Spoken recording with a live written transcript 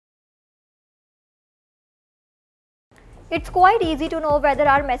It's quite easy to know whether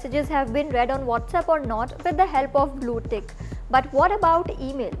our messages have been read on WhatsApp or not with the help of blue tick. But what about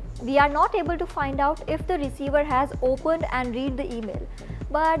email? We are not able to find out if the receiver has opened and read the email.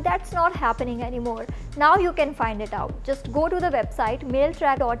 But that's not happening anymore. Now you can find it out. Just go to the website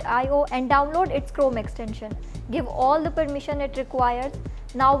mailtrack.io and download its Chrome extension. Give all the permission it requires.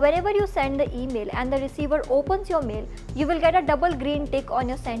 Now whenever you send the email and the receiver opens your mail, you will get a double green tick on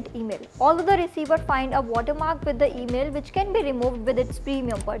your sent email. Although the receiver find a watermark with the email which can be removed with its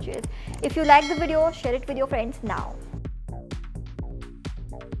premium purchase. If you like the video, share it with your friends now.